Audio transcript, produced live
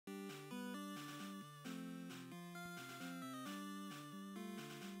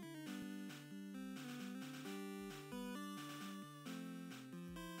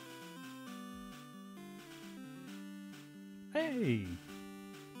Hey!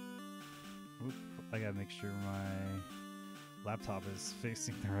 Oop, I gotta make sure my laptop is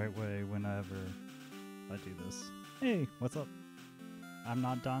facing the right way whenever I do this. Hey, what's up? I'm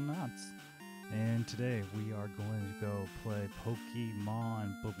notdonknotts, and today we are going to go play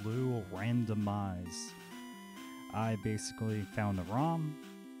Pokemon Blue Randomize. I basically found the ROM,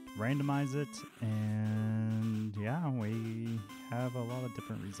 randomize it, and yeah, we have a lot of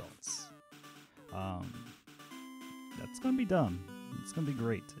different results. That's gonna be dumb. It's gonna be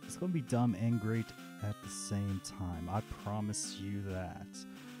great. It's gonna be dumb and great at the same time. I promise you that.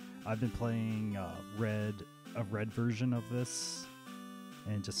 I've been playing a red version of this,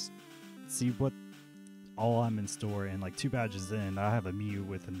 and just see what all I'm in store. And like 2 badges in, I have a Mew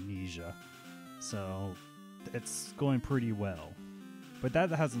with amnesia, so it's going pretty well. But that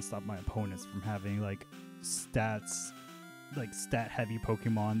hasn't stopped my opponents from having like stat heavy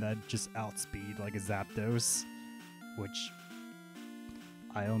Pokemon that just outspeed like a Zapdos, which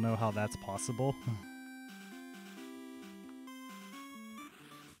I don't know how that's possible.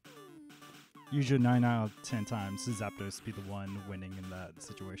 Usually 9 out of 10 times Zapdos be the one winning in that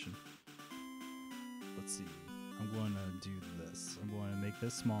situation. Let's see. I'm going to do this. I'm going to make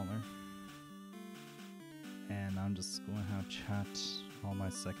this smaller. And I'm just going to have chat on my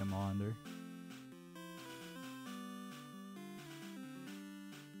second monitor.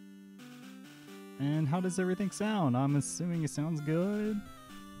 And how does everything sound? I'm assuming it sounds good.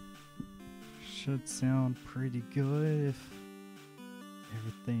 Should sound pretty good if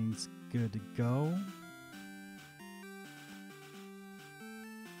everything's good to go.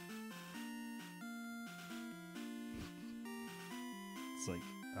 It's like,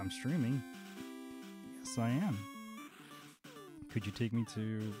 I'm streaming. Yes, I am. Could you take me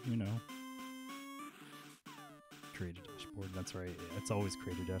to, create a dashboard? That's right. It's always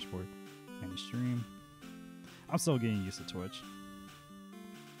create a dashboard. Any stream. I'm still getting used to Twitch,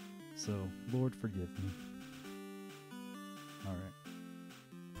 so Lord forgive me. Alright.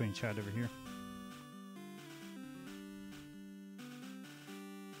 Putting chat over here.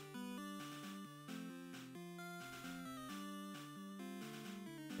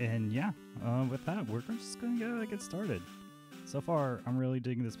 And yeah, with that, we're just gonna get started. So far, I'm really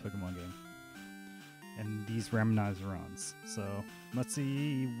digging this Pokemon game and these randomized runs. So let's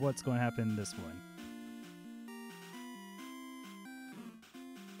see what's going to happen this one.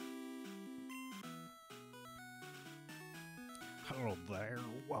 Hello there,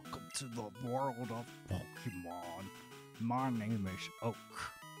 welcome to the world of Pokemon. My name is Oak.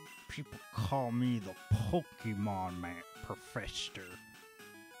 People call me the Pokemon Man Professor.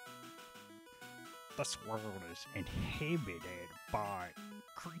 This world is inhabited by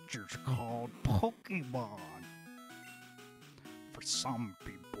creatures called Pokemon. For some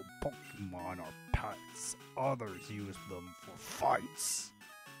people, Pokemon are pets. Others use them for fights.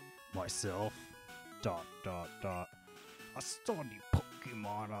 Myself, ... I study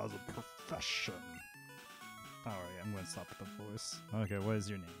Pokemon as a profession. Alright, I'm going to stop with the voice. Okay, what is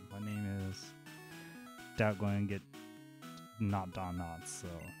your name? My name is... Doubt going to get notdonknotts, so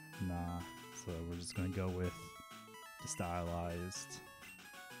nah. So we're just going to go with the stylized.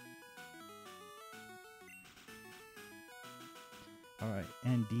 Alright,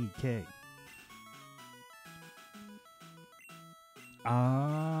 NDK.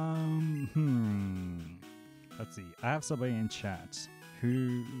 Let's see. I have somebody in chat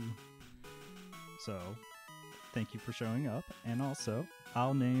who... So, thank you for showing up. And also,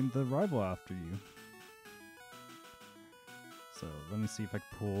 I'll name the rival after you. So, let me see if I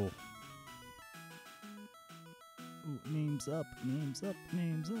can pull... Ooh, names up, names up,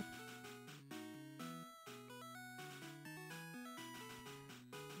 names up.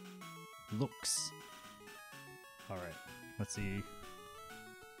 Looks. Alright, let's see.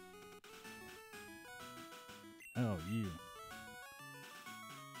 Oh, you.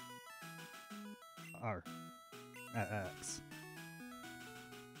 R. X.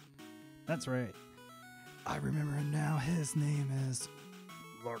 That's right. I remember him now. His name is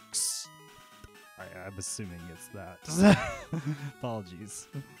Lurks. I'm assuming it's that. Apologies.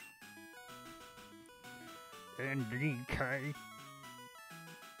 NDK.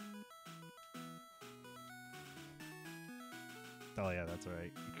 Oh yeah, that's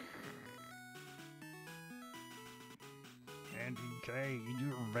right. NDK,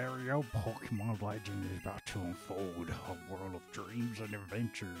 your very own Pokemon legend is about to unfold. A world of dreams and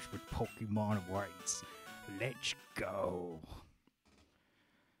adventures with Pokemon awaits. Let's go.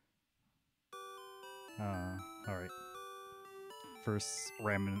 Alright. First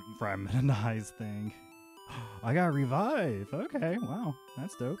randomized thing. I got revive. Okay, wow,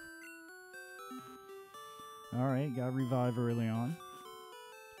 that's dope. Alright, got revive early on.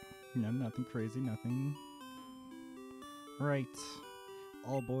 No, nothing crazy, nothing. Right.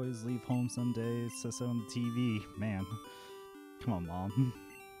 All boys leave home someday, it says so on the TV. Man. Come on, Mom.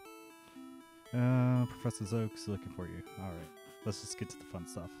 Professor Zoak's looking for you. Alright. Let's just get to the fun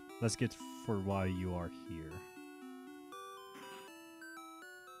stuff. Let's get for why you are here.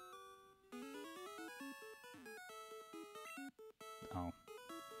 Oh.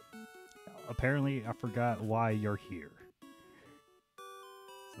 Apparently, I forgot why you're here.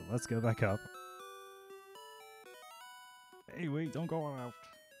 So let's go back up. Hey, wait, don't go out.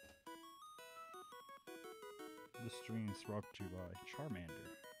 This stream is brought to you by Charmander.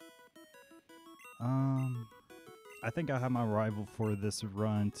 I think I have my rival for this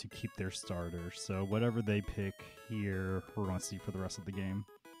run to keep their starter, so whatever they pick here, we're going to see for the rest of the game.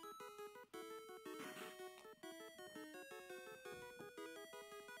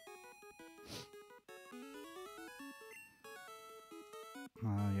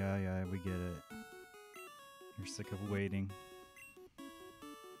 Oh, yeah, we get it. You're sick of waiting.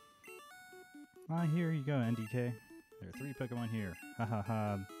 Ah, here you go, NDK. There are 3 Pokemon here. Ha ha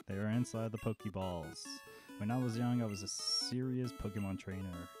ha. They are inside the Pokeballs. When I was young, I was a serious Pokemon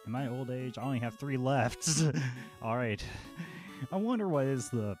trainer. In my old age, I only have 3 left. Alright. I wonder what is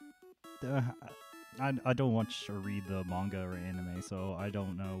the... I don't watch or read the manga or anime, so I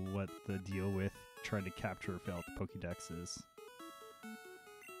don't know what the deal with trying to capture or fill out the Pokédex is.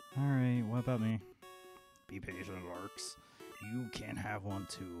 Alright, what about me? Be patient, Larks. You can have one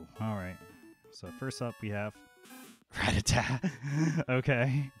too. Alright. So first up we have Rattata.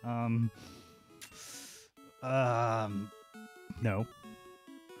 Okay. No.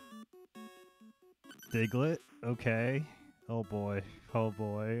 Diglett. Okay. Oh boy. Oh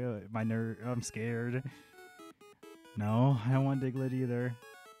boy. I'm scared. No, I don't want Diglett either.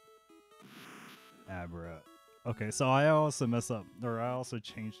 Abra. Okay, so I also messed up, or I also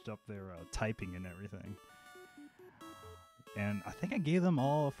changed up their typing and everything. And I think I gave them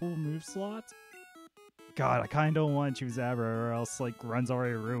all a full move slot. God, I kind of don't want to choose Abra or else, like, run's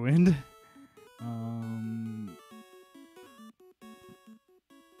already ruined.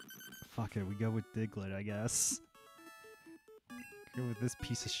 Fuck it, we go with Diglett, I guess. Go with this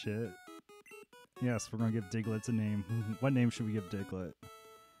piece of shit. Yes, we're gonna give Diglett a name. What name should we give Diglett?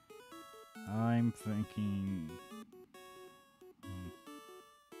 I'm thinking...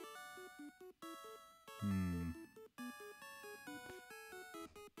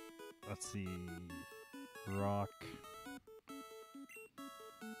 Let's see... Rock...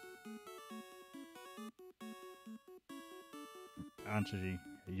 Anchi,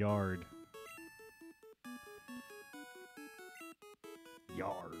 Yard.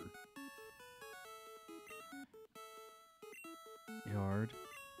 Yard.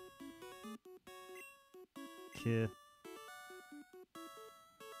 Kid.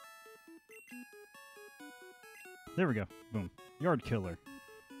 There we go. Boom. Yard Killer.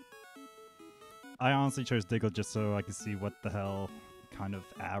 I honestly chose Diglett just so I could see what the hell kind of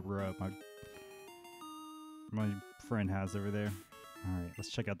Abra my friend has over there. Alright, let's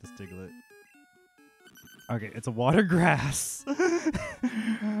check out this Diglett. Okay, it's a water grass.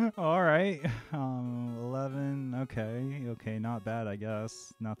 Alright. 11. Okay, not bad, I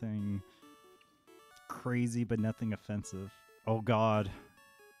guess. Nothing crazy, but nothing offensive. Oh god.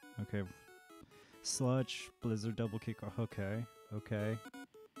 Okay. Sludge, Blizzard, Double Kick. Okay.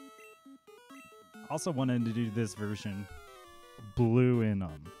 Also wanted to do this version blue and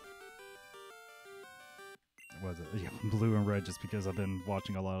what was it? Yeah, blue and red, just because I've been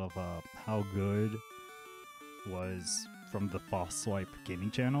watching a lot of How Good was from the False Swipe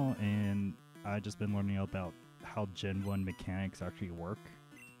gaming channel, and I just been learning about how Gen 1 mechanics actually work.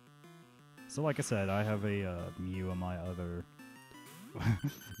 So like I said, I have a Mew on my other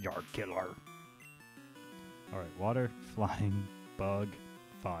Yard Killer. Alright, water, flying, bug,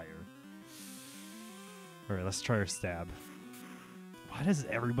 fire. Alright, let's try our stab. Why does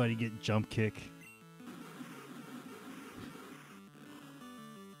everybody get jump kick?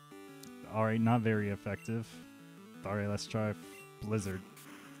 Alright, not very effective. Alright, let's try Blizzard.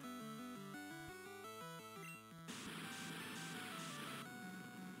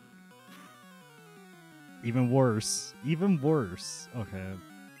 Even worse. Okay,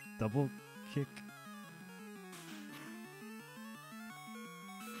 double kick.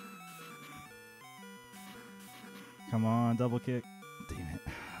 Come on, double kick. Damn it.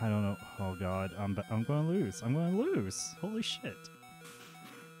 I don't know. Oh god, I'm going to lose. Holy shit.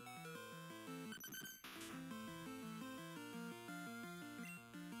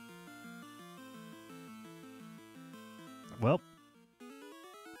 Well,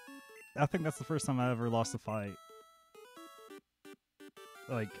 I think that's the first time I ever lost a fight.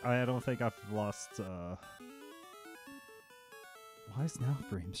 Like, I don't think I've lost, why is now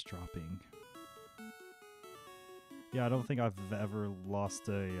frames dropping? Yeah, I don't think I've ever lost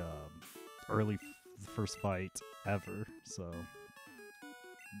a, early first fight ever, so...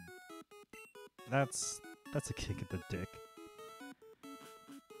 That's a kick at the dick.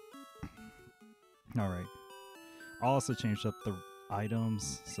 Alright. I also changed up the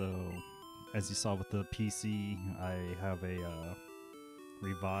items, so as you saw with the PC, I have a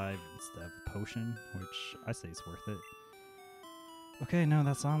revive instead of a potion, which I say is worth it. Okay, no,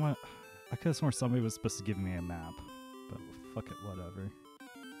 that's not what... I could have sworn somebody was supposed to give me a map, but fuck it, whatever.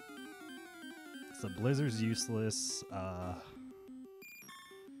 So Blizzard's useless, got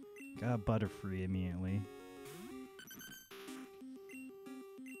Butterfree immediately.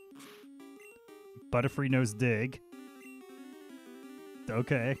 Butterfree knows dig.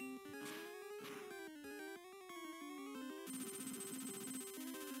 Okay.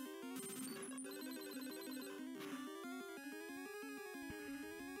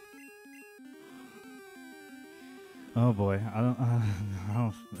 Oh boy, I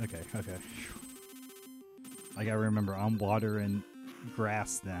don't, okay. I gotta remember, I'm water and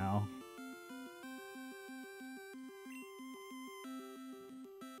grass now.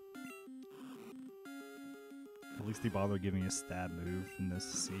 At least they bother giving me a stab move in this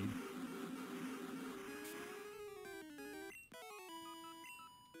seed.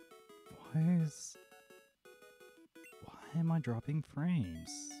 Why am I dropping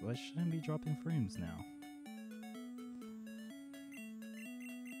frames? I shouldn't be dropping frames now.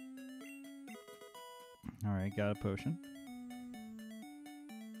 Alright, got a potion.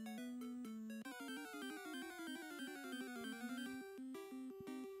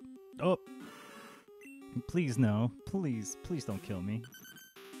 Oh! Please no. Please don't kill me.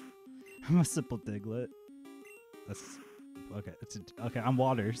 I'm a simple Diglett. That's... okay, okay, I'm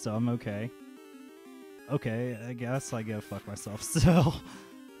water, so I'm okay. Okay, I guess I go fuck myself still.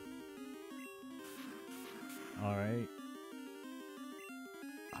 Alright.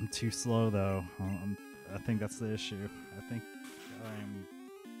 I'm too slow though. I think that's the issue. I think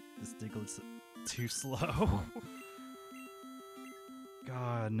this Diglett's too slow.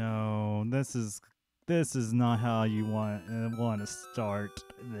 God no, this is not how you want to start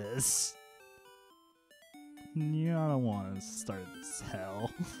this. You don't want to start this hell.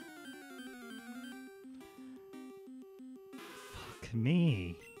 Fuck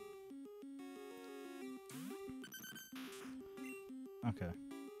me. Okay.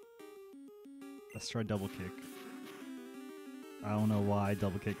 Let's try double kick. I don't know why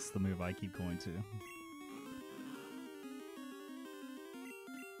double kick's the move I keep going to.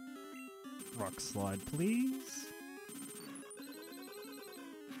 Rock slide, please.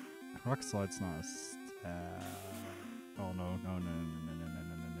 Rock slide's not a stab. Oh no.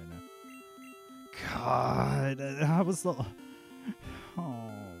 God, I was the...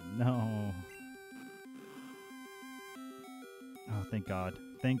 Oh no. Oh, thank God.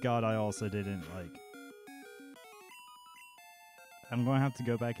 Thank God I also didn't, like... I'm going to have to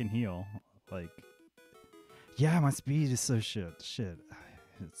go back and heal. Like... Yeah, my speed is so shit. Shit.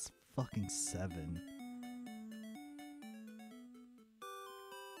 It's fucking 7.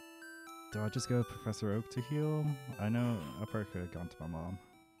 Do I just go with Professor Oak to heal? I know I probably could have gone to my mom.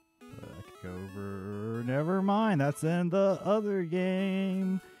 But I could go over... Never mind, that's in the other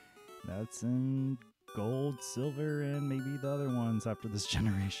game. That's in gold, silver, and maybe the other ones after this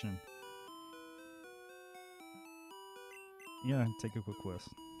generation. Yeah, take a quick whiz.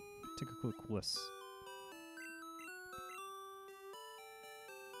 Take a quick whiz.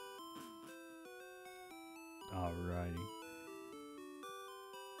 Alrighty.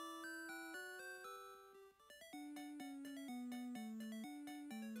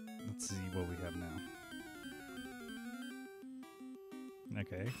 Let's see what we have now.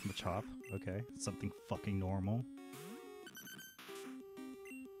 Okay, the chop. Okay, something fucking normal.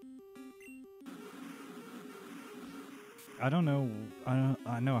 I don't know.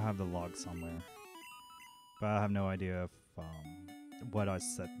 I know I have the log somewhere, but I have no idea if what I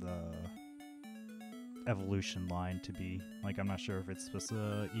set the evolution line to be. Like, I'm not sure if it's supposed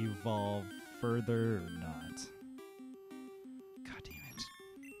to evolve further or not. God damn it.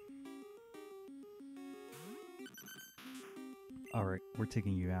 Alright, we're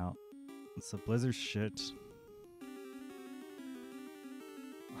taking you out. It's a Blizzard shit.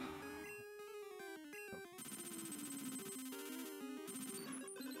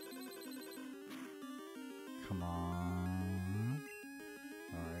 Come on.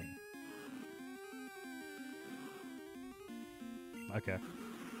 Alright. Okay.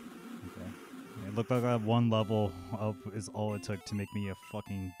 Okay. It looked like that one level up is all it took to make me a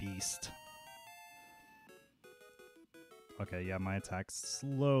fucking beast. Okay, yeah, my attack's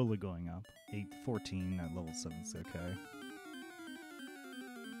slowly going up. 14 at level 7's okay.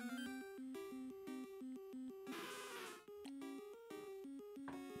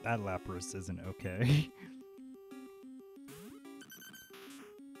 That Lapras isn't okay.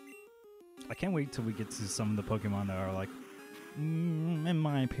 I can't wait till we get to some of the Pokemon that are like, in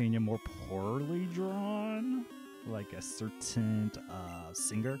my opinion, more poorly drawn. Like a certain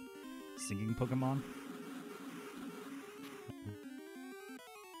singing Pokemon.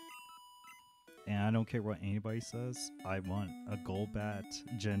 And I don't care what anybody says, I want a Golbat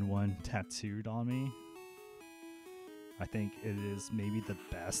Gen 1 tattooed on me. I think it is maybe the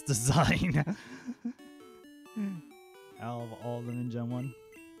best design out of all of them in Gen 1.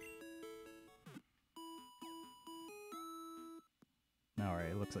 Alright,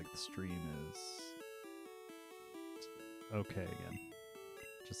 it looks like the stream is okay again.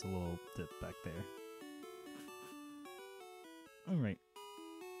 Just a little dip back there. Alright.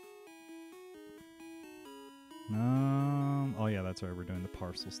 Oh yeah, that's right, we're doing the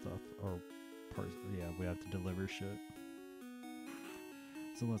parcel stuff. Or, yeah, we have to deliver shit.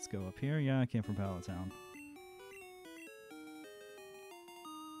 So let's go up here. Yeah, I came from Pallet Town.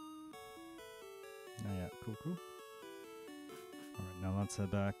 Oh yeah, cool, cool. Alright, now let's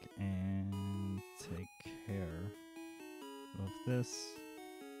head back and take care of this.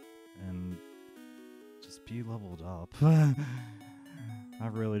 And just be leveled up. I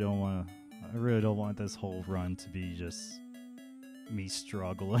really don't want this whole run to be just me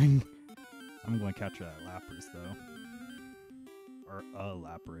struggling. I'm going to capture that Lapras though. Or a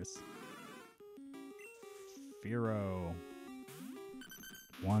Lapras. Fearow.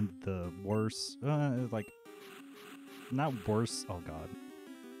 One of the worst, like, not worse, oh god.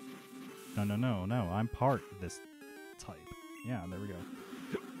 No, I'm part of this type. Yeah, there we go.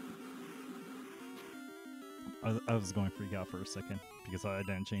 I was going to freak out for a second because I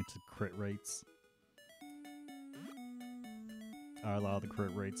didn't change the crit rates. I allow the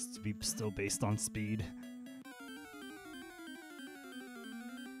crit rates to be still based on speed.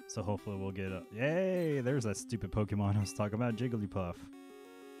 So hopefully we'll get a... Yay! There's that stupid Pokemon I was talking about, Jigglypuff.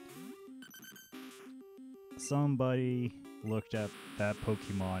 Somebody looked at that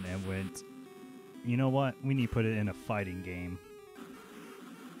Pokemon and went, you know what? We need to put it in a fighting game.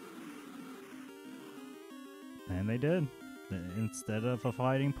 And they did. Instead of a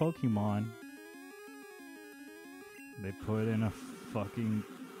fighting Pokemon, they put in a fucking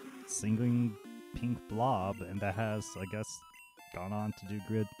singing pink blob, and that has, I guess, gone on to do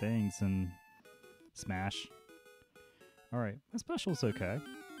good things in Smash. Alright, my special's okay.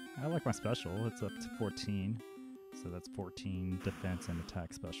 I like my special. It's up to 14. So that's 14 defense and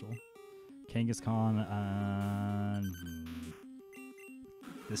attack special. Kangaskhan,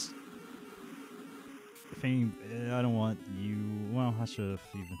 this... I don't want you... Well, I should have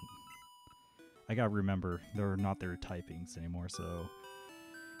even... I gotta remember, they're not their typings anymore, so...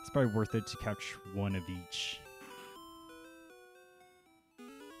 It's probably worth it to catch one of each.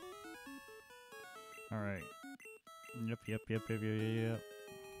 Alright. Yep. Yep,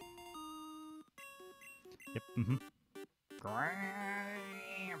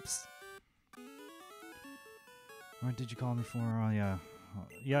 Gramps! What did you call me for? Oh, yeah.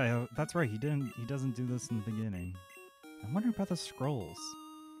 Yeah, that's right, he doesn't do this in the beginning. I'm wondering about the scrolls.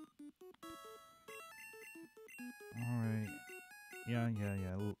 Alright. Yeah.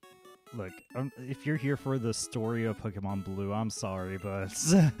 Look, if you're here for the story of Pokemon Blue, I'm sorry, but...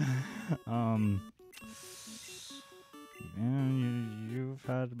 And you've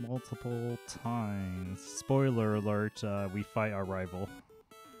had multiple times. Spoiler alert, we fight our rival.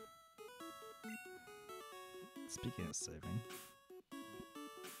 Speaking of saving,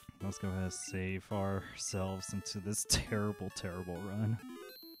 let's go ahead and save ourselves into this terrible run.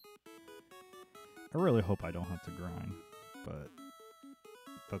 I really hope I don't have to grind, but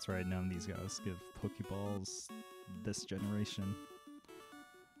that's right, none of these guys give Pokeballs this generation.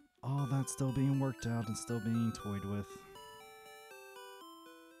 Oh, that's still being worked out and still being toyed with.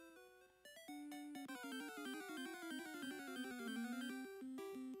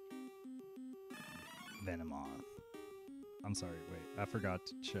 Venomoth. I'm sorry, wait, I forgot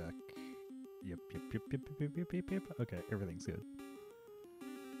to check. Yep. Okay, everything's good.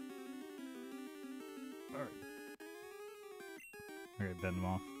 Alright. Alright,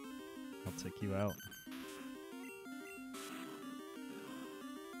 Venomoth. I'll take you out.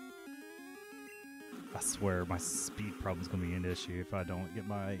 I swear my speed problem's gonna be an issue if I don't get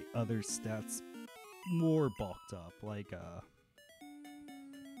my other stats more bulked up, like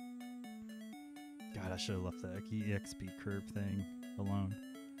God, I should have left the EXP curve thing alone.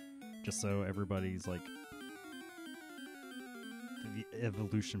 Just so everybody's like... The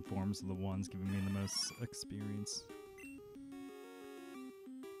evolution forms are the ones giving me the most experience.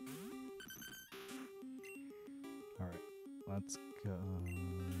 Alright, let's go...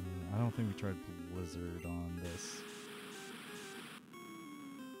 I don't think we tried Blizzard on this.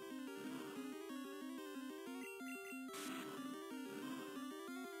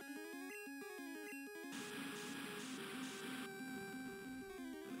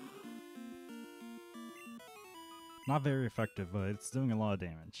 Not very effective, but it's doing a lot of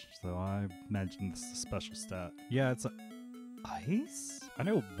damage. So I imagine this is a special stat. Yeah, it's ice? I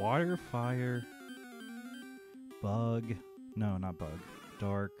know water, fire, bug. No, not bug.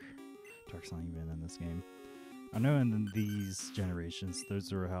 Dark. Dark's not even in this game. I know in these generations,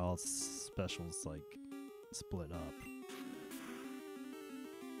 those are how specials like split up.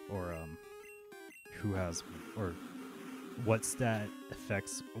 Or who has, or what stat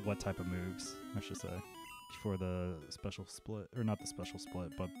affects what type of moves, I should say. Before the special split, or not the special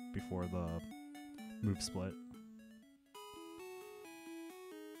split, but before the move split.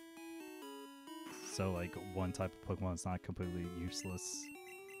 So like one type of Pokemon is not completely useless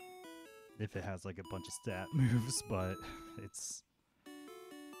if it has like a bunch of stat moves, but it's...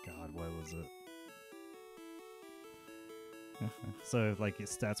 God, what was it? So like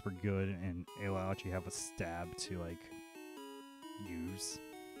its stats were good and it allowed you to have a stab to like use.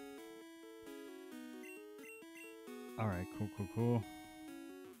 Alright, cool.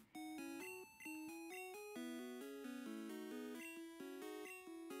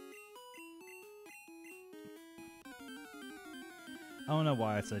 I don't know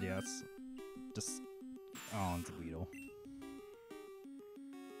why I said yes. Just... Oh, it's a Weedle.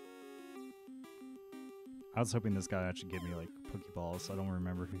 I was hoping this guy actually gave me, like, Pokeballs. I don't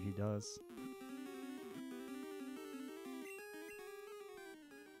remember who he does.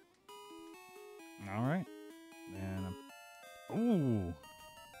 Alright. And ooh!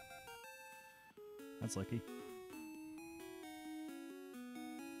 That's lucky.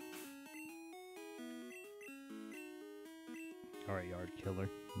 Alright, Yard Killer.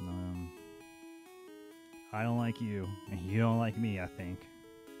 I don't like you, and you don't like me, I think.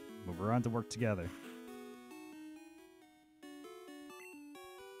 But we're on to work together.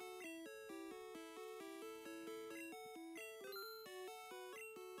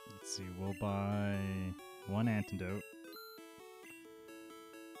 Let's see, we'll buy one antidote.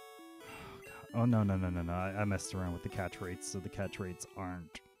 Oh, no. I messed around with the catch rates, so the catch rates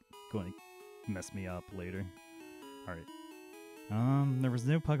aren't going to mess me up later. Alright. There was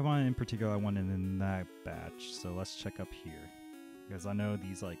no Pokemon in particular I wanted in that batch, so let's check up here. Because I know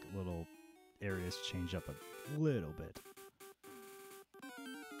these, like, little areas change up a little bit.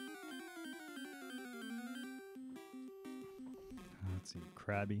 Let's see,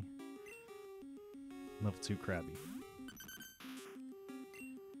 Krabby. Level 2 Krabby.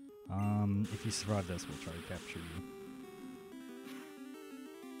 If you survive this, we'll try to capture you.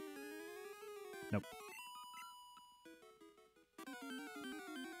 Nope.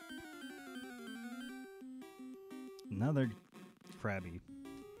 Another Krabby.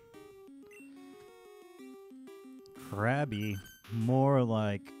 Krabby? More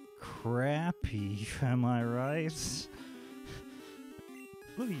like crappy, am I right?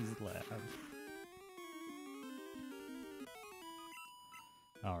 Please laugh.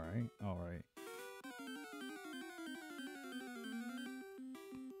 Alright.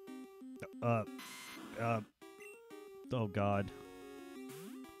 Oh god.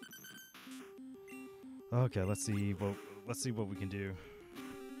 Okay, let's see what we can do.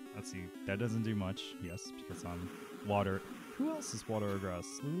 Let's see. That doesn't do much. Yes, because I'm water. Who else is water or grass?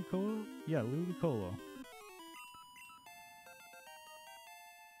 Ludicolo? Yeah, Ludicolo.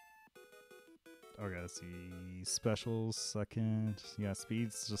 Okay, let's see. Specials, second. Yeah,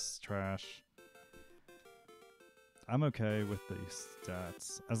 speed's just trash. I'm okay with these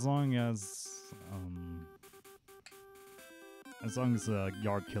stats. As long as the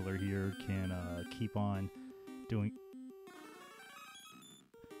Yard Killer here can keep on doing...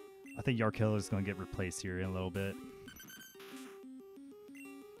 I think Yard Killer is going to get replaced here in a little bit.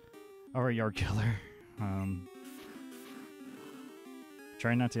 Alright, Yard Killer.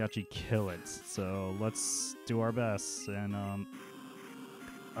 Try not to actually kill it, so let's do our best and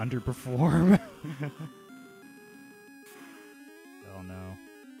underperform. Oh no.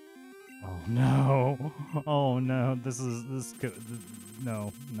 Oh no. Oh no. This could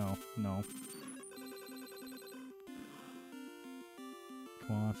no. Come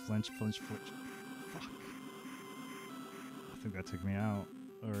on, flinch. Fuck. I think that took me out.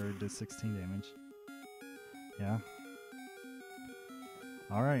 Or did 16 damage. Yeah.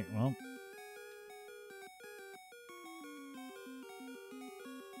 Alright, well.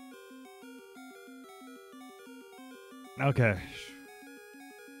 Okay.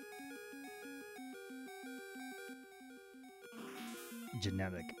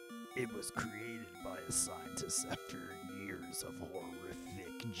 Genetic. It was created by a scientist after years of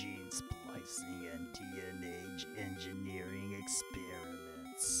horrific gene splicing and DNA engineering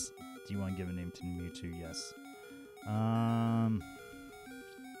experiments. Do you want to give a name to Mewtwo? Yes.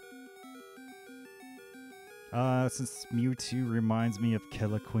 Since Mewtwo reminds me of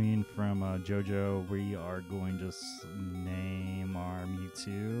Killer Queen from JoJo, we are going to name our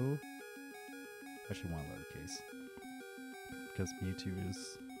Mewtwo. Actually, one lowercase. Because Mewtwo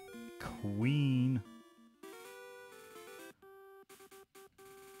is Queen.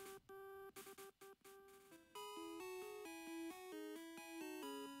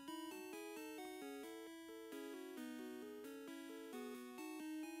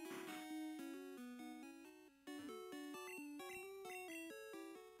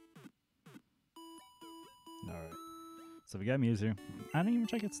 Alright. So we got Mewtwo. I didn't even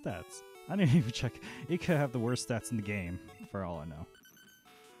check its stats. I didn't even check. It could have the worst stats in the game, for all I know.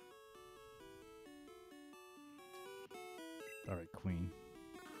 Alright, Queen.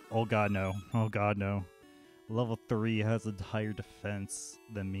 Oh god, no. Oh god, no. Level 3 has a higher defense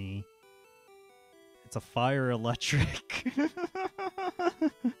than me. It's a fire electric.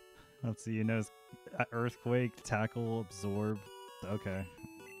 Let's see, you know, earthquake, tackle, absorb. Okay.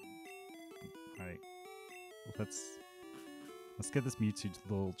 Alright. Let's get this Mewtwo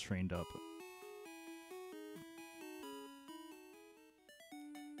a little trained up.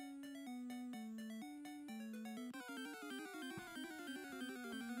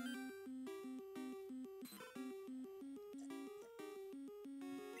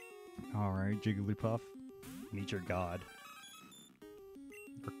 Alright, Jigglypuff. Meet your god.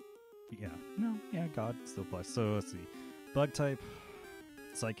 Yeah, no, yeah, god still applies. So let's see. Bug type,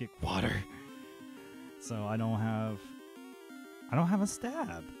 psychic, water. So I don't have a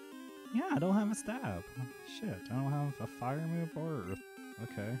stab. Yeah, I don't have a stab. Shit, I don't have a fire move or earth.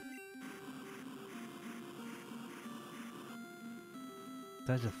 Okay.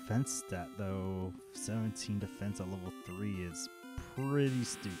 That defense stat though, 17 defense at level 3 is pretty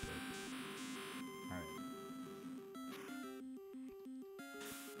stupid. Alright.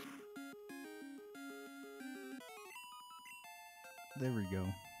 There we go.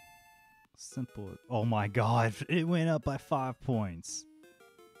 Simple. Oh my god, it went up by 5 points.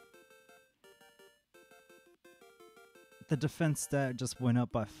 The defense stat just went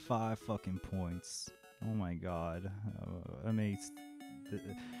up by 5 fucking points. Oh my god. I mean,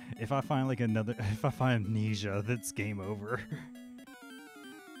 if I find like if I find amnesia, that's game over.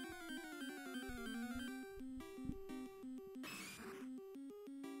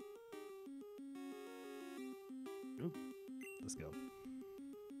 Oop. Let's go.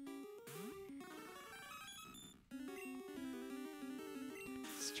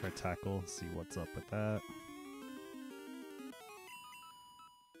 Let's try tackle, see what's up with that.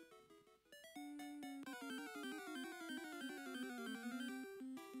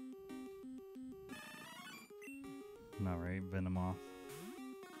 Alright, Venomoth.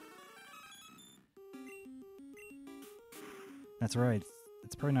 That's right,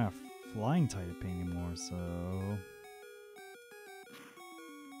 it's probably not a flying type anymore, so...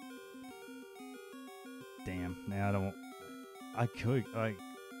 Damn, now I don't...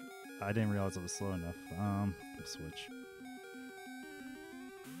 I didn't realize it was slow enough. We'll switch.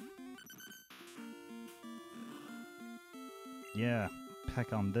 Yeah,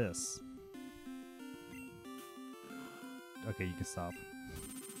 peck on this. Okay, you can stop.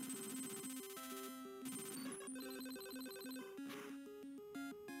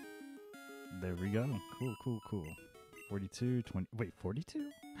 There we go. Cool, cool, cool. 42, 20... Wait,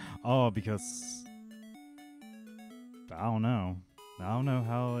 42? Oh, because... I don't know. I don't know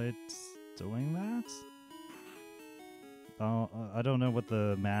how it's doing that. I don't know what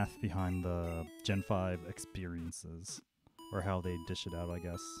the math behind the Gen 5 experience is. Or how they dish it out, I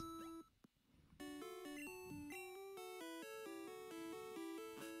guess.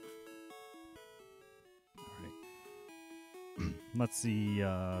 Alright. Let's see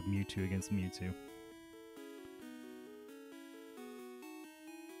Mewtwo against Mewtwo.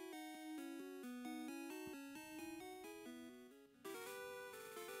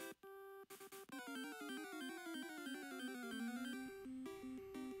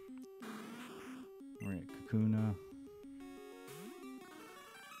 Alright, Kakuna.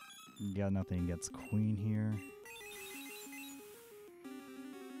 Got nothing against Queen here.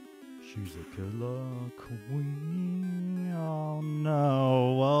 She's a killer queen. Oh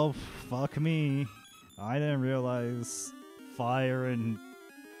no. Well, fuck me. I didn't realize fire and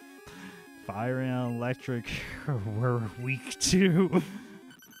electric were weak too.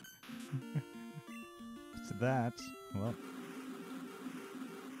 To that, well,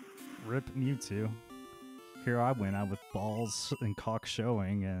 rip Mewtwo. Here I went out with balls and cock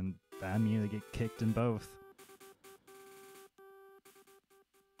showing, and I immediately get kicked in both.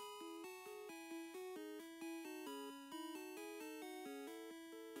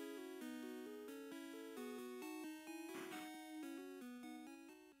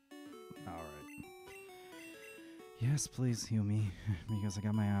 Alright. Yes, please heal me, because I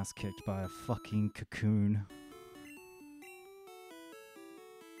got my ass kicked by a fucking cocoon.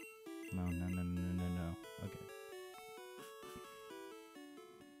 No. Okay.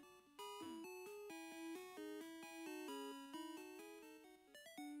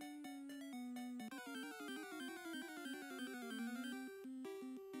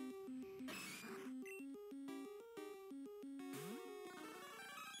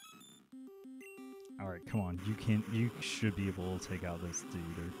 Alright, come on. You should be able to take out this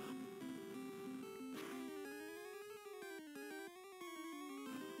dude.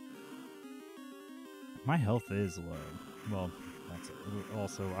 My health is low. Well, that's it.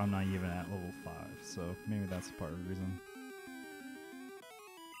 Also, I'm not even at level 5, so maybe that's part of the reason.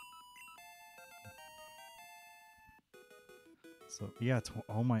 So yeah,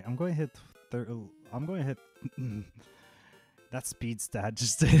 oh my! I'm going to hit. I'm going to hit. That speed stat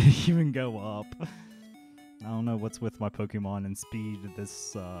just didn't even go up. I don't know what's with my Pokemon and speed.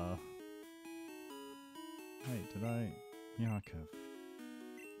 This. Wait, did I? Yeah, okay.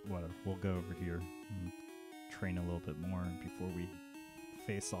 Whatever. We'll go over here and train a little bit more before we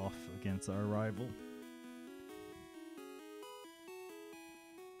face off against our rival.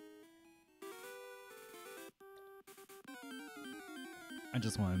 I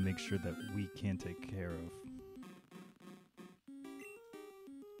just want to make sure that we can take care of.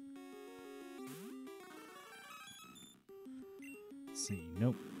 Let's see,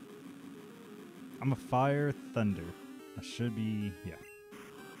 nope. I'm a fire thunder. I should be, yeah.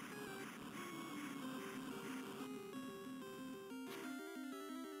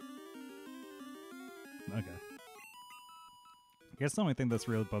 Okay. I guess the only thing that's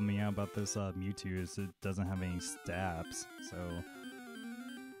really bumming me out about this Mewtwo is it doesn't have any stabs, so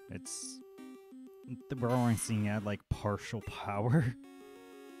we're only seeing at like partial power.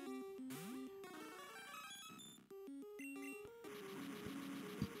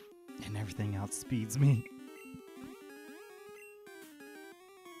 And everything outspeeds me.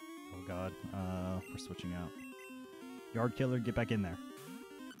 Oh god, we're switching out. Yard Killer, get back in there.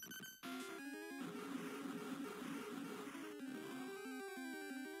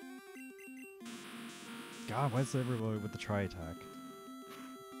 God, why is everybody with the tri-attack?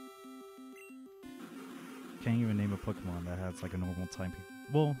 Can't even name a Pokemon that has like a normal typing.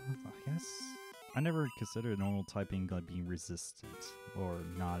 Well, I guess I never considered normal typing like being resistant or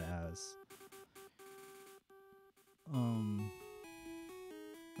not as.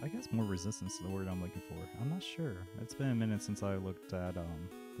 I guess more resistance is the word I'm looking for. I'm not sure. It's been a minute since I looked at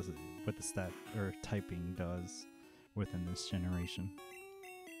what the stat or typing does within this generation.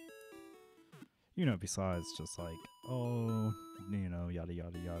 You know, besides just like, oh, you know, yada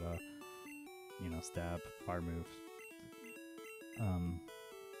yada yada, you know, stab, fire move.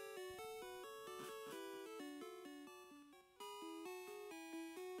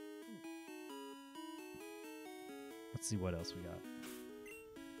 Let's see what else we got.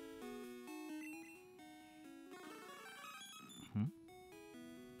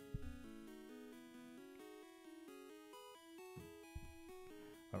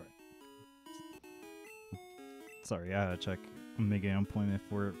 Sorry, I gotta check. I'm making an appointment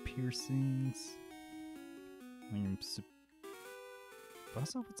for piercings.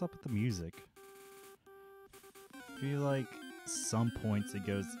 Also, what's up with the music? I feel like some points it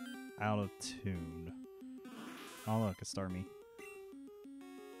goes out of tune. Oh look, a Starmie.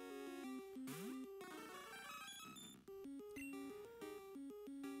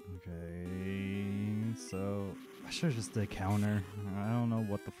 Okay, so I should've just did counter. I don't know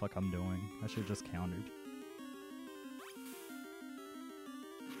what the fuck I'm doing. I should've just countered.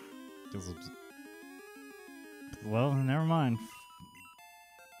 Well, never mind.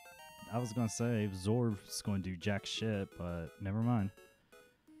 I was gonna say Absorb's going to do jack shit, but never mind.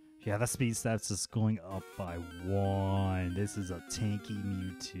 Yeah, that speed stat's just going up by 1. This is a tanky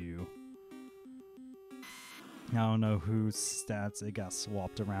Mewtwo. I don't know whose stats it got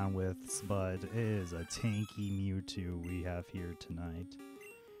swapped around with, but it is a tanky Mewtwo we have here tonight.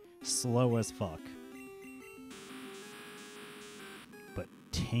 Slow as fuck. But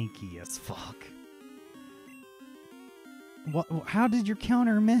tanky as fuck. What? How did your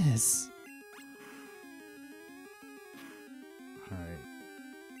counter miss? Alright.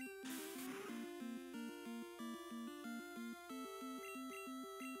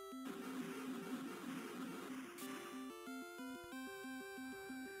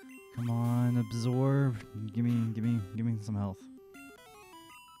 Come on, absorb. Give me some health.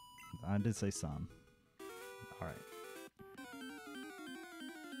 I did say some. Alright.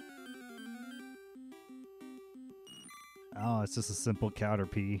 Oh, it's just a simple counter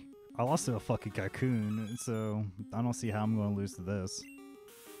P. I lost to a fucking Cocoon, so I don't see how I'm going to lose to this.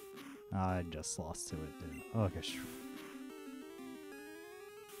 I just lost to it, dude. Okay, sure.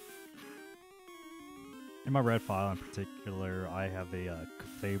 In my red file in particular, I have a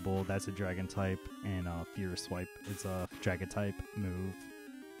Fable, that's a dragon type, and Fierce Swipe is a dragon type move.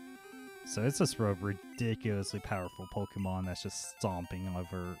 So it's just a ridiculously powerful Pokemon that's just stomping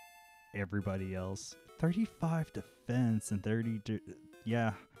over everybody else. 35 defense and 30...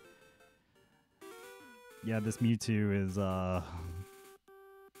 yeah. Yeah, this Mewtwo is,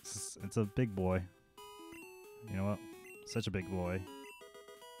 it's a big boy. You know what? Such a big boy.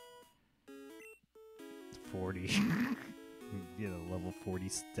 40. Get a level 40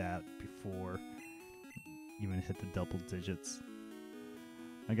 stat before even hit the double digits.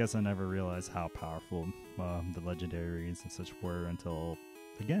 I guess I never realized how powerful the legendaries and such were until,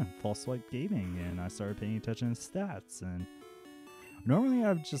 again, False Swipe Gaming, and I started paying attention to stats. And normally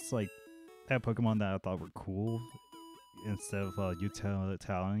I've just like had Pokemon that I thought were cool instead of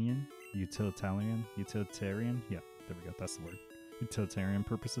utilitarian. Yeah, there we go. That's the word. Utilitarian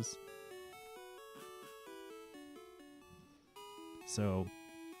purposes. So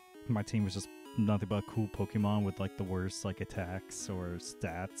my team was just nothing but cool Pokemon with like the worst like attacks or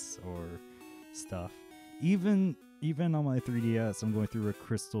stats or stuff. Even on my 3DS, I'm going through a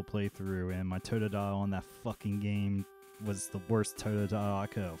Crystal playthrough, and my Totodile on that fucking game was the worst Totodile I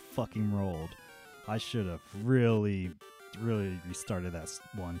could have fucking rolled. I should have really restarted that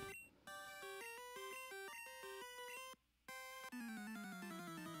one.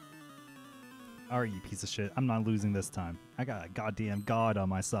 Alright, you piece of shit. I'm not losing this time. I got a goddamn god on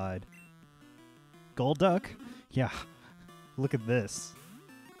my side. Golduck? Yeah. Look at this.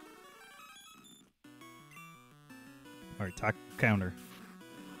 Alright, counter.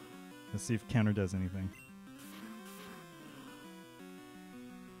 Let's see if counter does anything.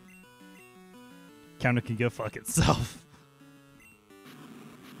 Counter can go fuck itself.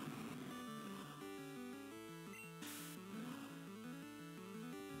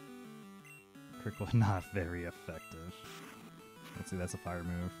 Critical, not very effective. Let's see, that's a fire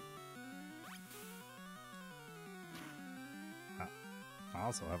move. I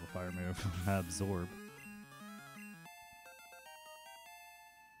also have a fire move. Absorb.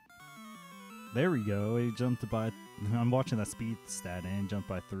 There we go. He jumped by. I'm watching that speed stat and jumped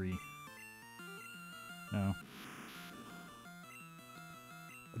by 3. No.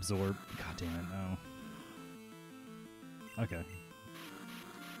 Absorb. God damn it, no. Okay.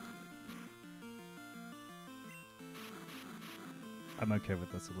 I'm okay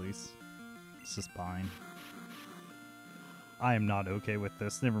with this at least. It's just fine. I am not okay with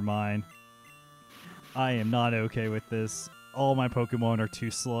this. Never mind. I am not okay with this. All my Pokemon are too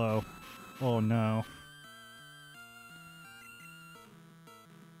slow. Oh no.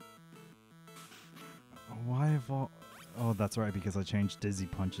 Why have all... Oh, that's right, because I changed Dizzy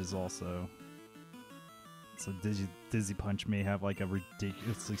Punches also. So Dizzy Punch may have like a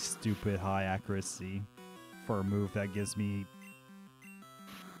ridiculously stupid high accuracy for a move that gives me...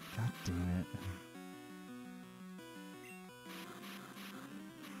 God damn it.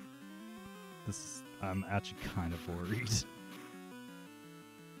 I'm actually kind of worried.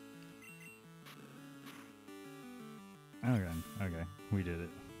 Okay, we did it.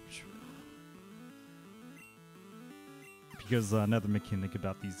 Because another mechanic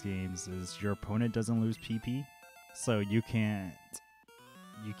about these games is your opponent doesn't lose PP, so you can't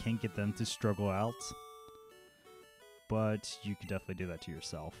get them to struggle out. But you can definitely do that to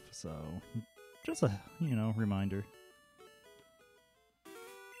yourself. So just a reminder.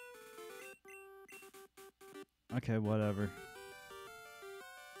 Okay, whatever.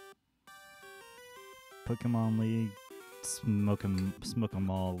 Pokemon League, smoke 'em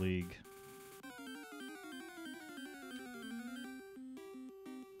all league.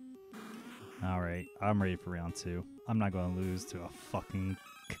 Alright, I'm ready for round 2. I'm not gonna lose to a fucking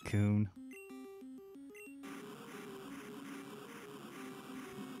Cocoon.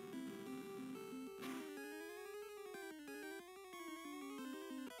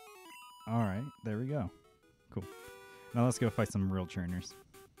 Alright, there we go. Cool. Now let's go fight some real trainers.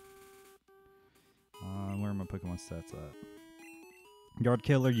 Where are my Pokemon stats at? Yard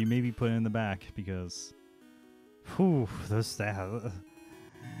Killer, you may be put in the back because... Whew, those stats...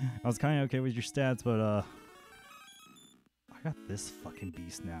 I was kind of okay with your stats, but I got this fucking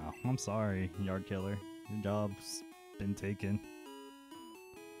beast now. I'm sorry, Yard Killer. Your job's been taken.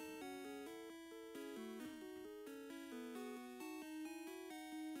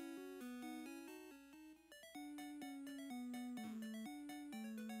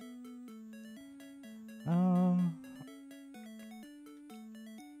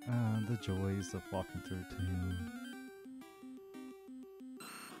 The joys of walking through town.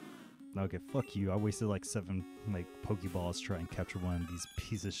 Okay, fuck you. I wasted like 7 Pokeballs trying to capture one of these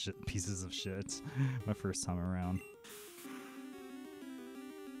pieces of shit my first time around.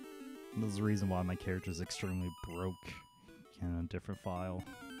 There's a reason why my character is extremely broke in a different file.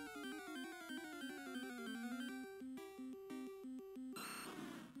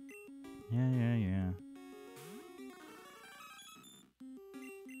 Yeah.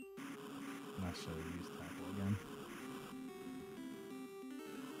 I should have used tackle again.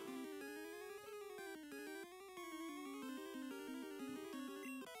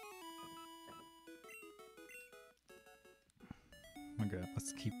 Okay,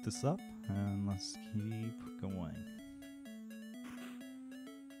 let's keep this up and let's keep going.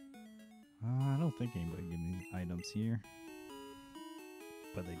 I don't think anybody gave me items here,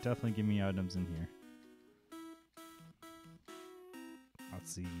 but they definitely give me items in here.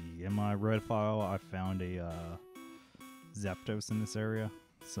 Let's see, in my red file I found a Zapdos in this area,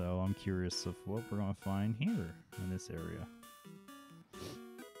 so I'm curious of what we're going to find here in this area.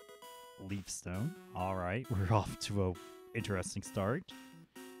 Leafstone. Alright, we're off to a interesting start,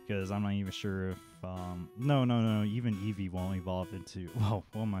 because I'm not even sure if no, even Eevee won't evolve into, well,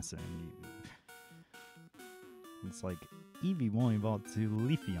 what am I saying? It's like Eevee won't evolve to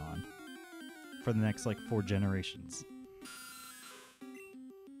Leafeon for the next like 4 generations.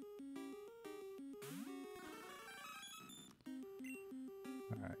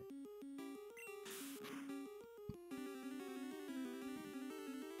 Alright.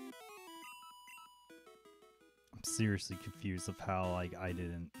 I'm seriously confused of how like I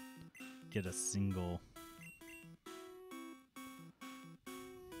didn't get a single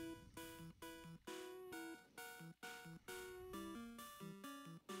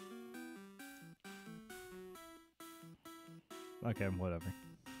okay, whatever.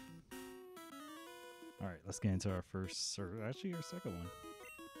 Alright, let's get into our first, or actually our second one.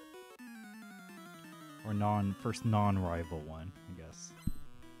 Or first non-rival one, I guess.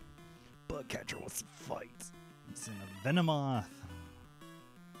 Bugcatcher wants to fight. It's in a Venomoth.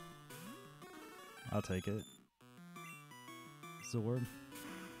 I'll take it. Zord.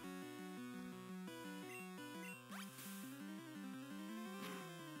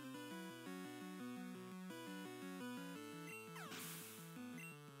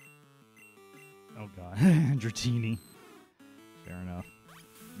 Oh god, Dratini. Fair enough.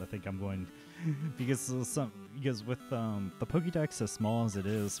 I think I'm going because with the Pokédex as small as it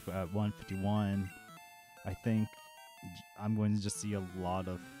is at 151, I think I'm going to just see a lot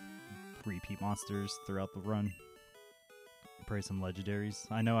of repeat monsters throughout the run. Probably some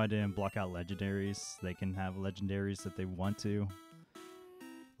legendaries. I know I didn't block out legendaries. They can have legendaries if they want to.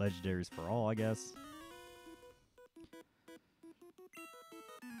 Legendaries for all, I guess.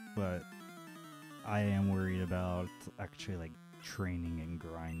 But I am worried about actually like training and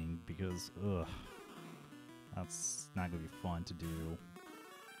grinding because that's not gonna be fun to do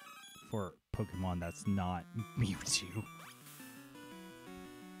for Pokemon that's not Mewtwo.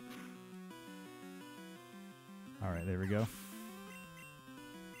 Alright, there we go.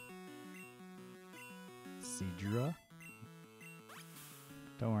 Seadra.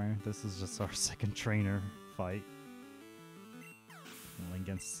 Don't worry, this is just our second trainer fight.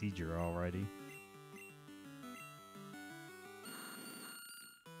 Against Seadra already.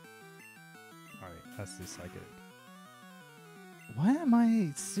 Alright, that's the psychic. Why am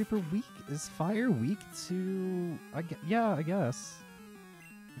I super weak? Is fire weak to... yeah, I guess.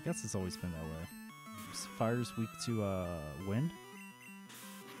 I guess it's always been that way. Fire's weak to wind?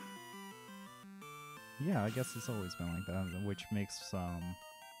 Yeah, I guess it's always been like that, which makes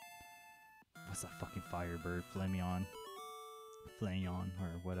what's that fucking firebird? Flameon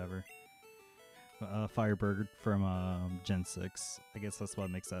or whatever. Firebird from Gen 6. I guess that's what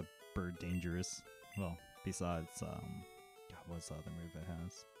makes that bird dangerous. Well, besides God, what's the other move it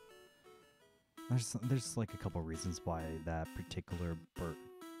has? There's like a couple reasons why that particular bird.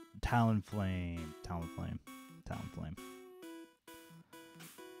 Talonflame.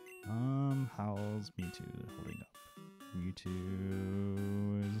 How's Mewtwo holding up?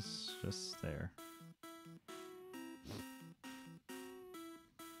 Mewtwo is just there.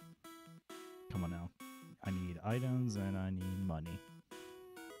 Come on now. I need items and I need money.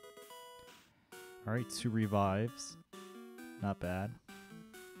 Alright, 2 revives. Not bad.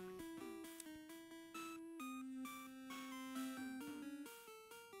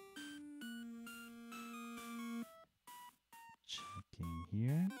 Checking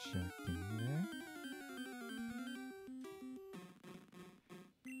here, checking there.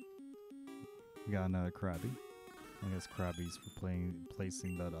 We got another Krabby. I guess Krabby's for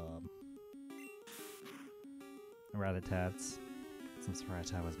placing that Ratatats. Since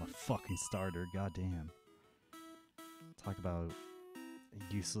Rattata was my fucking starter, goddamn. Talk about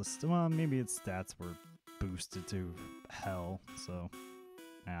useless. Well, maybe its stats were boosted to hell, so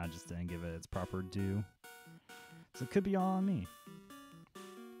I just didn't give it its proper due. So it could be all on me.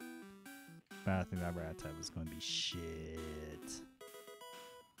 But I think that Rattata was going to be shit.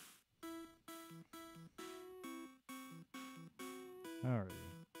 Alright.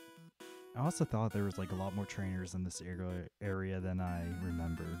 I also thought there was like a lot more trainers in this area than I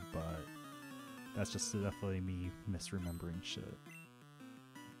remembered, but that's just definitely me misremembering shit.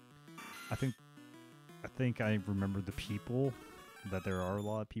 I think I remember the people, that there are a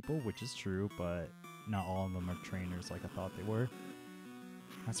lot of people, which is true, but not all of them are trainers like I thought they were.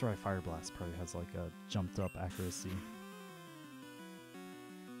 That's right, Fire Blast probably has like a jumped up accuracy.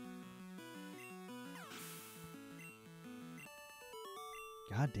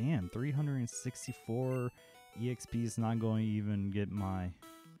 God damn, 364 EXP is not going to even get my...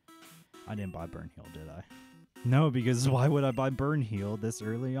 I didn't buy Burn Heal, did I? No, because why would I buy Burn Heal this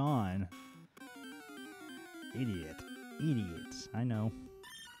early on? Idiot. Idiot. I know.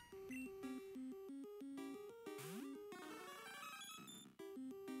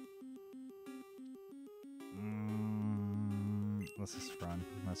 Let's just run.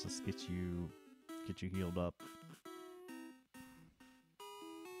 Let's just get you healed up.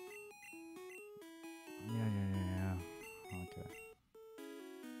 Yeah. Okay.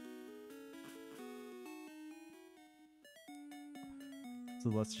 So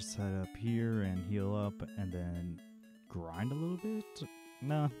let's just head up here and heal up and then grind a little bit.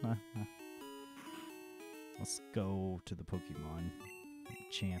 No. Let's go to the Pokemon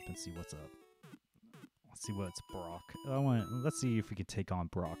champ and see what's up. Let's see what's Brock. Let's see if we can take on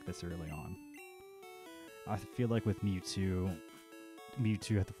Brock this early on. I feel like with Mewtwo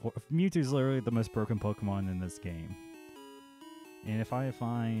is literally the most broken Pokemon in this game. And if I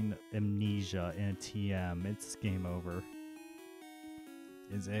find Amnesia in a TM, it's game over.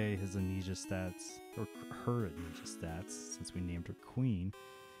 His Amnesia stats, or her Amnesia stats, since we named her Queen,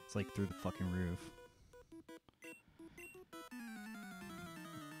 it's like through the fucking roof.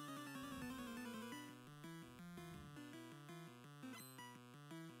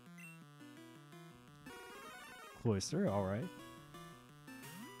 Cloyster, alright.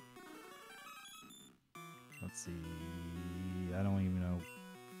 Let's see. I don't even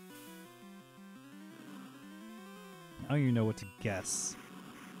know what to guess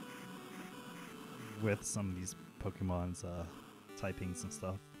with some of these Pokemon's typings and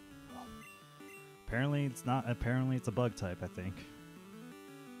stuff. Apparently it's not. Apparently it's a bug type, I think.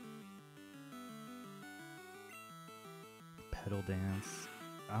 Petal Dance.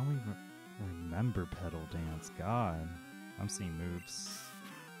 I don't even remember Petal Dance. God, I'm seeing moves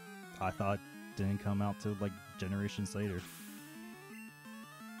I thought didn't come out till like generations later.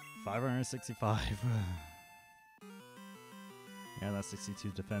 565. Yeah, that's 62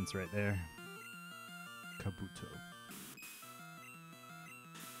 defense right there. Kabuto.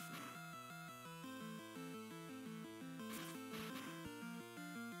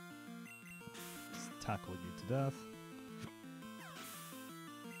 Just tackle you to death.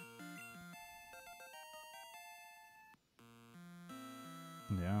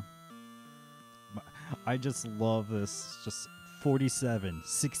 Yeah. I just love this. Just 47,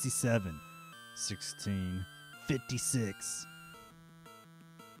 67, 16, 56.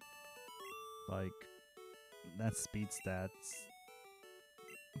 Like, that speed stats.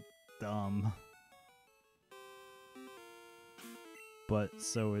 Dumb. But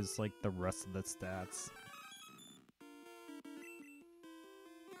so is like the rest of the stats.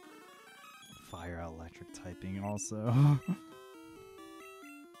 Fire electric typing also.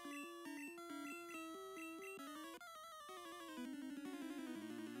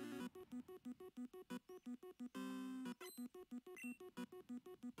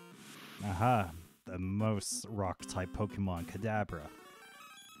 Aha, the most rock-type Pokemon, Kadabra.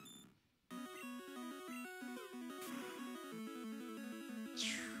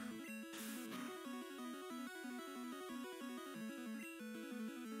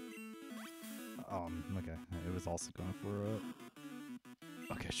 Okay. It was also going for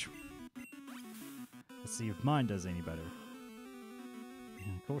a... Okay, sure. Let's see if mine does any better.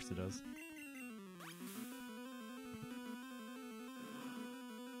 Yeah, of course it does.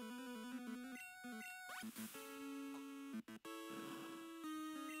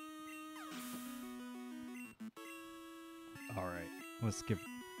 Alright, let's give...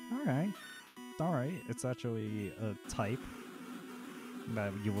 Alright, it's actually a type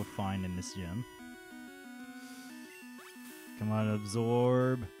that you will find in this gym. Come on,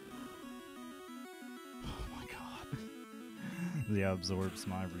 absorb. Oh my god. Yeah, absorbs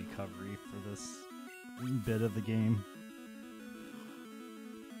my recovery for this bit of the game.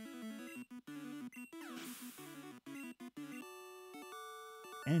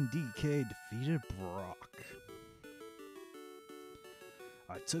 And DK defeated Brock.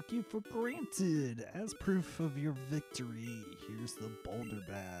 I took you for granted. As proof of your victory, here's the Boulder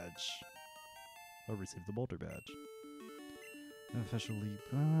Badge. I'll receive the Boulder Badge. An official leap.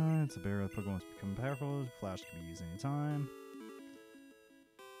 It's a bear that Pokemon become powerful. Flash can be used anytime.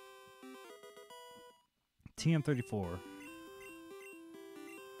 TM34.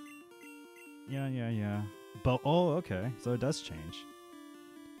 Yeah. But oh, okay. So it does change.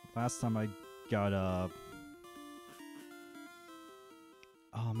 Last time I got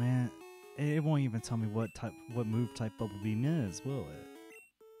oh man, it won't even tell me what move type Bubble Beam is, will it?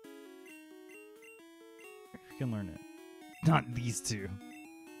 You can learn it. Not these two.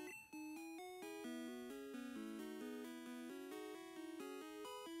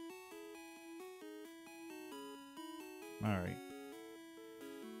 Alright.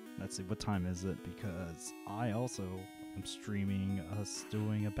 Let's see, what time is it? Because I also am streaming us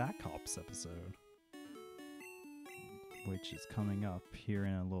doing a Back Hops episode, which is coming up here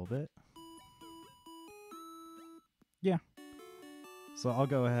in a little bit. Yeah. So I'll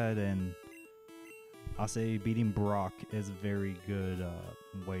go ahead and I'll say beating Brock is a very good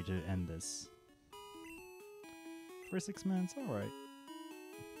way to end this. For 6 minutes, alright.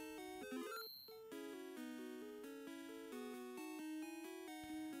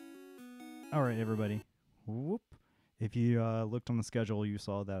 Alright, everybody. Whoop. If you looked on the schedule, you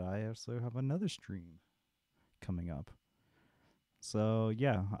saw that I also have another stream coming up. So,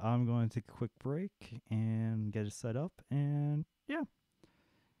 yeah, I'm going to take a quick break and get it set up. And, yeah,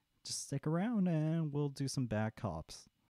 just stick around and we'll do some Back Hops.